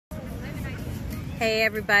Hey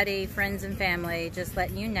everybody, friends and family, just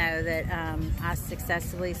letting you know that I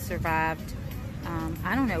successfully survived,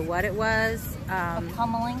 I don't know what it was. A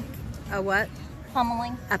pummeling. A what?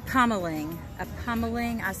 Pummeling. A pummeling. A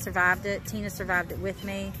pummeling. I survived it. Tina survived it with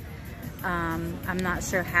me. I'm not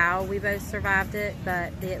sure how we both survived it,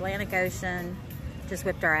 but the Atlantic Ocean just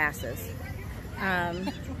whipped our asses.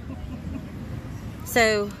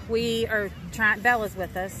 So we are trying, Bella's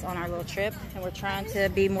with us on our little trip, and we're trying to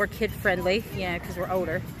be more kid-friendly, you know, because we're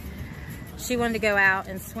older. She wanted to go out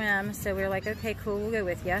and swim, so we were like, okay, cool, we'll go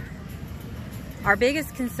with you. Our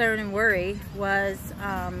biggest concern and worry was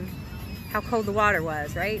how cold the water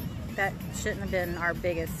was, right? That shouldn't have been our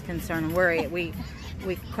biggest concern and worry. We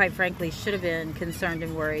quite frankly should have been concerned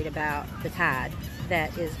and worried about the tide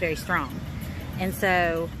that is very strong. And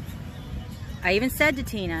so I even said to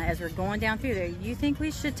Tina as we're going down through there, you think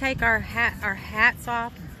we should take our hats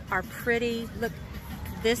off? Our pretty, look,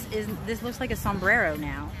 this looks like a sombrero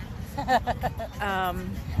now.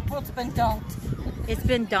 Well, it's been dunked. It's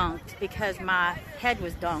been dunked because my head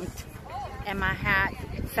was dunked and my hat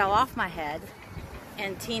fell off my head,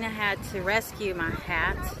 and Tina had to rescue my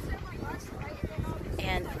hat.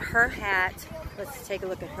 And her hat, let's take a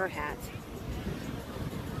look at her hat.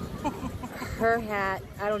 Her hat,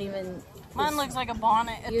 I don't even... Mine looks like a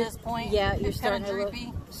bonnet at this point. Yeah, you're it's starting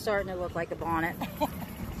to look like a bonnet.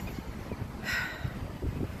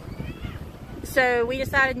 So we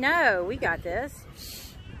decided, no, we got this.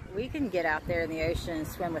 We can get out there in the ocean and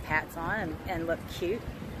swim with hats on and look cute.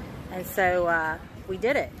 And so we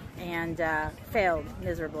did it and failed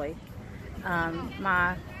miserably.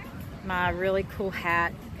 My really cool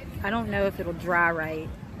hat, I don't know if it'll dry right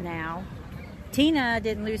now. Tina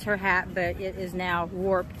didn't lose her hat, but it is now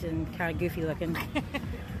warped and kind of goofy looking.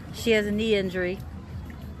 She has a knee injury.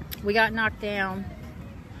 We got knocked down.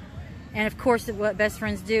 And of course, what best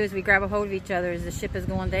friends do is we grab a hold of each other as the ship is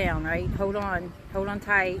going down, right? Hold on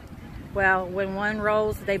tight. Well, when one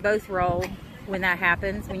rolls, they both roll. When that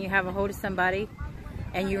happens, when you have a hold of somebody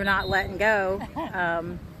and you're not letting go,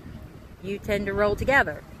 you tend to roll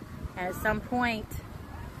together. And at some point,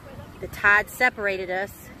 the tide separated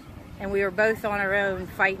us, and we were both on our own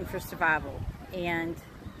fighting for survival. And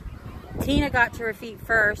Tina got to her feet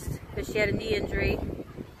first because she had a knee injury,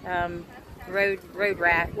 road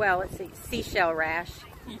rash. Well, let's see, seashell rash.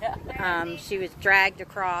 Yeah. She was dragged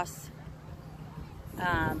across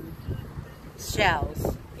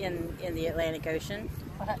shells in the Atlantic Ocean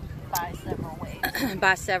By several waves.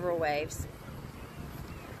 by several waves.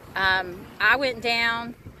 I went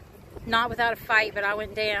down, not without a fight, but I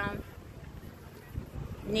went down.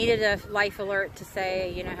 Needed a life alert to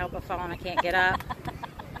say, you know, help, I've fallen, I can't get up.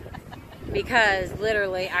 Because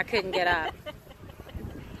literally I couldn't get up.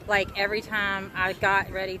 Like every time I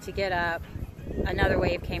got ready to get up, another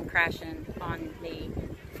wave came crashing on me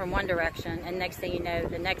from one direction, and next thing you know,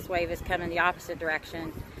 the next wave is coming the opposite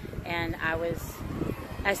direction, and I was,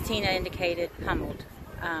 as Tina indicated, pummeled.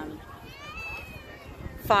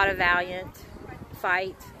 Fought a valiant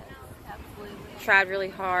fight. Tried really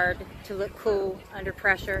hard to look cool under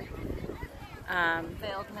pressure.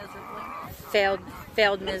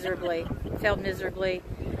 Failed miserably.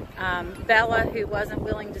 Bella, who wasn't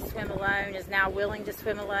willing to swim alone, is now willing to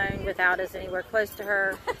swim alone without us anywhere close to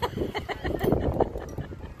her.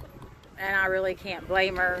 And I really can't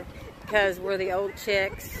blame her, because we're the old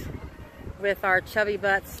chicks with our chubby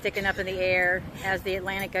butts sticking up in the air as the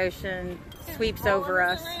Atlantic Ocean sweeps over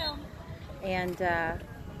us. And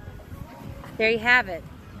there you have it.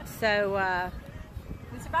 So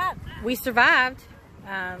we survived.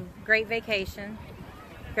 Great vacation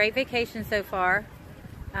so far.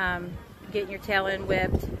 Getting your tail end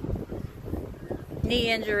whipped,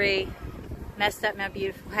 knee injury, messed up my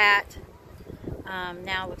beautiful hat.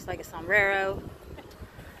 Now it looks like a sombrero.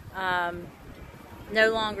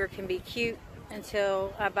 No longer can be cute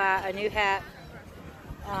until I buy a new hat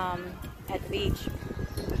at the beach.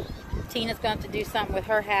 Tina's going to do something with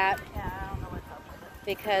her hat. Yeah, I don't know what's up with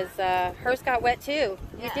it. Because hers got wet too.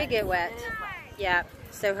 Yeah, You did get wet. It is wet. Yeah,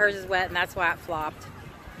 so hers is wet, and that's why it flopped.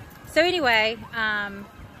 So anyway,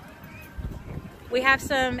 we have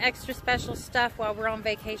some extra special stuff while we're on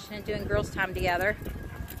vacation and doing girls' time together.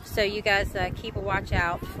 So you guys keep a watch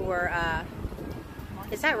out for,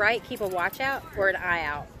 is that right? Keep a watch out or an eye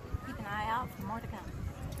out? Keep an eye out for more to come.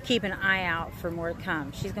 Keep an eye out for more to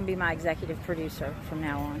come. She's going to be my executive producer from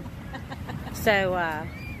now on. So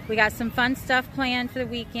we got some fun stuff planned for the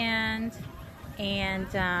weekend, and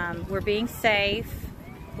we're being safe.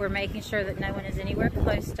 We're making sure that no one is anywhere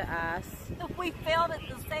close to us. We failed at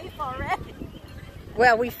the safe already.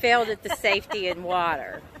 Well, we failed at the safety in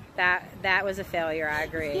water. that was a failure, I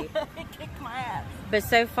agree. It kicked my ass. But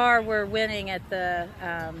so far we're winning at the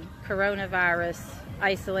coronavirus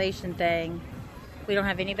isolation thing. We don't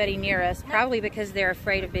have anybody near us, probably because they're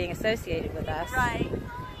afraid of being associated with us. Right.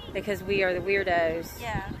 Because we are the weirdos.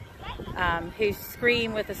 Yeah. Who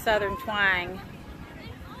scream with a southern twang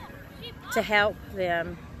to help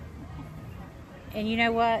them. And you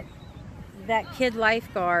know what? That kid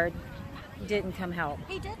lifeguard didn't come help.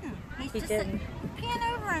 He didn't. He's He just didn't.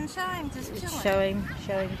 Pan over and show him just chilling.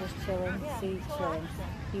 Showing, just chilling. Yeah, See, he's chilling.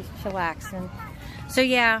 chillaxing. He's chillaxing. So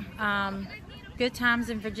yeah, good times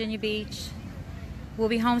in Virginia Beach. We'll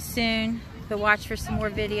be home soon, but watch for some more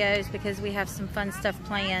videos because we have some fun stuff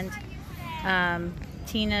planned.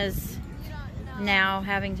 Tina's now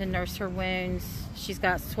having to nurse her wounds. She's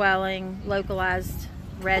got swelling, localized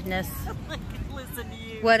redness. Listen to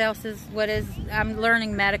you. What is, I'm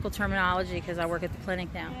learning medical terminology because I work at the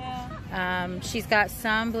clinic now. Yeah. She's got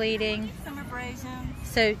some bleeding. Some abrasions.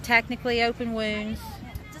 So technically open wounds.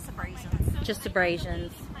 Just abrasions. Just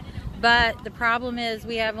abrasions. But the problem is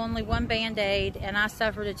we have only one Band-Aid and I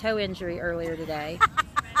suffered a toe injury earlier today.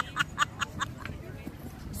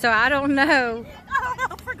 So I don't know. I don't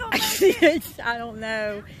know if we're going to I don't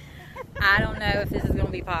know. I don't know if this is going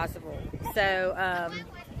to be possible. So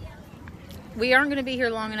we aren't going to be here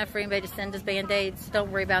long enough for anybody to send us Band-Aids.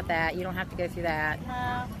 Don't worry about that. You don't have to go through that.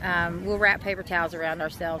 No. We'll wrap paper towels around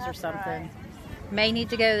ourselves or something. Right. May need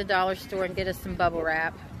to go to the dollar store and get us some bubble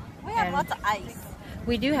wrap. We have And lots of ice.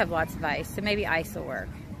 we do have lots of ice, so maybe ice will work.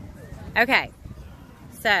 Okay,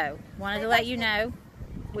 so wanted to let you know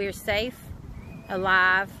we're safe,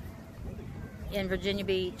 alive in Virginia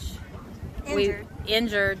Beach. Injured.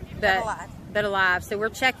 Injured, But but alive. alive. So we're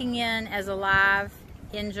checking in as alive,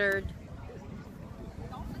 injured,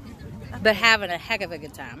 but having a heck of a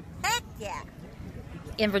good time Heck yeah.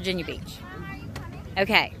 in Virginia Beach.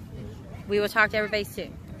 Okay, we will talk to everybody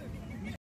soon.